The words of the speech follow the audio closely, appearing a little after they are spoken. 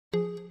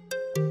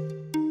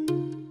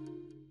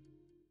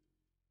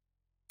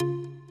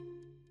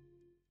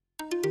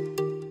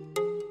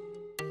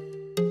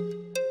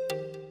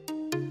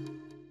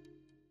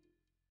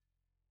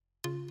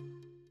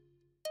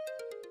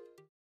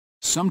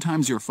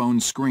Sometimes your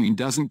phone's screen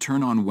doesn't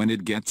turn on when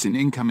it gets an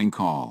incoming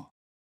call,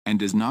 and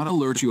does not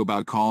alert you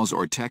about calls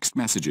or text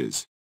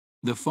messages.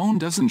 The phone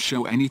doesn't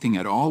show anything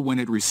at all when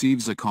it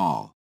receives a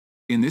call.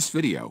 In this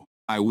video,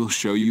 I will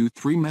show you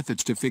 3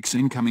 methods to fix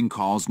incoming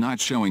calls not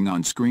showing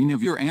on screen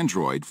of your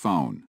Android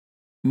phone.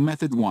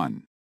 Method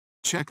 1.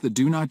 Check the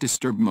Do Not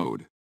Disturb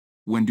mode.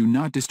 When Do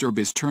Not Disturb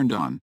is turned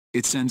on,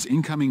 it sends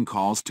incoming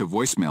calls to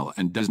voicemail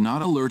and does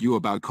not alert you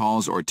about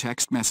calls or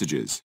text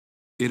messages.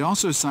 It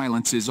also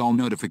silences all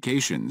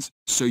notifications,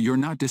 so you're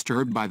not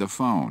disturbed by the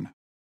phone.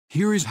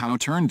 Here is how to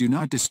turn Do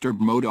Not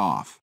Disturb mode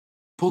off.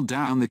 Pull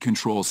down the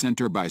control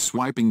center by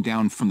swiping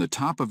down from the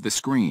top of the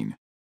screen.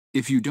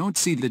 If you don't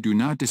see the Do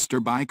Not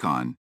Disturb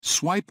icon,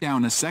 swipe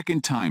down a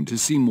second time to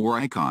see more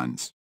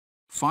icons.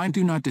 Find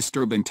Do Not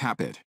Disturb and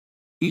tap it.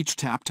 Each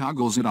tap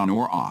toggles it on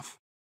or off.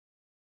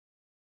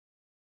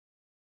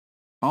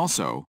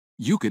 Also,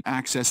 you could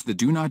access the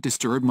Do Not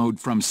Disturb mode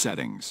from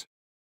Settings.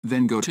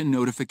 Then go to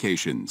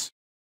Notifications.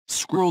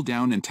 Scroll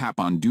down and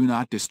tap on Do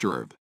Not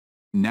Disturb.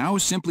 Now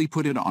simply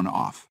put it on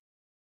off.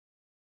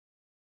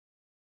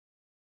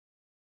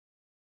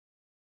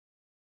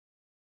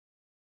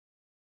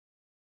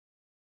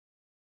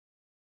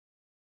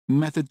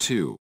 Method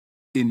 2.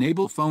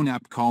 Enable Phone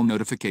App Call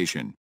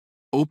Notification.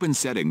 Open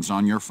Settings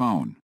on your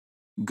phone.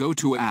 Go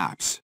to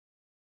Apps.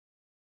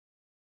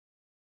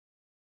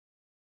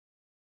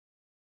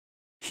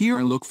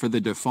 Here look for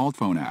the default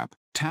phone app,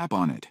 tap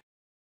on it.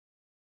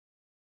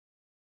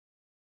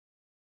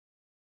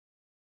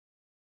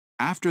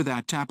 After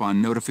that, tap on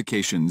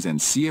Notifications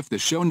and see if the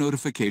Show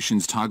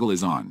Notifications toggle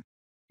is on.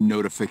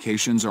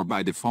 Notifications are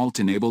by default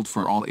enabled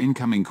for all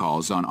incoming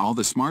calls on all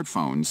the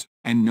smartphones,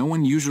 and no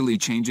one usually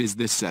changes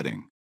this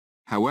setting.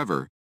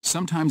 However,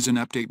 sometimes an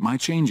update might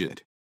change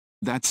it.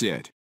 That's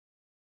it.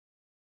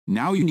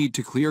 Now you need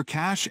to clear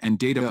cache and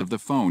data of the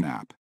phone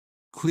app.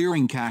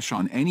 Clearing cache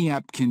on any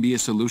app can be a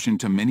solution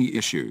to many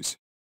issues.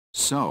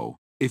 So,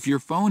 if your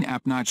phone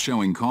app not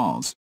showing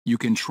calls, you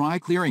can try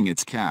clearing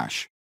its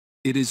cache.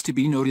 It is to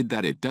be noted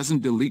that it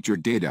doesn't delete your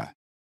data.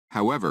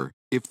 However,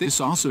 if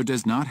this also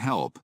does not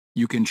help,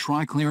 you can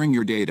try clearing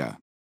your data.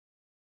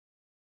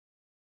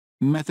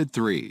 Method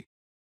 3.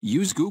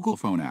 Use Google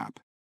Phone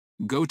app.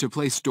 Go to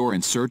Play Store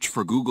and search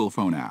for Google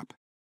Phone app.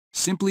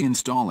 Simply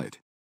install it.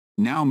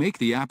 Now make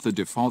the app the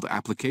default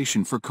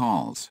application for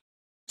calls.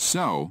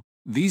 So,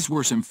 these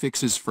were some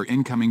fixes for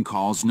incoming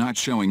calls not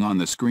showing on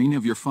the screen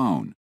of your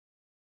phone.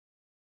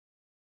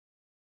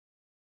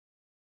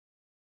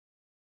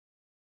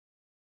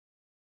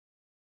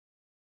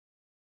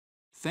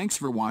 Thanks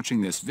for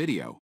watching this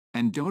video,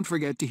 and don't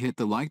forget to hit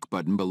the like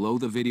button below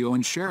the video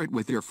and share it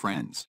with your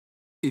friends.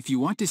 If you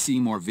want to see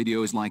more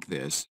videos like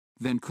this,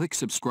 then click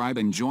subscribe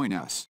and join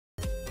us.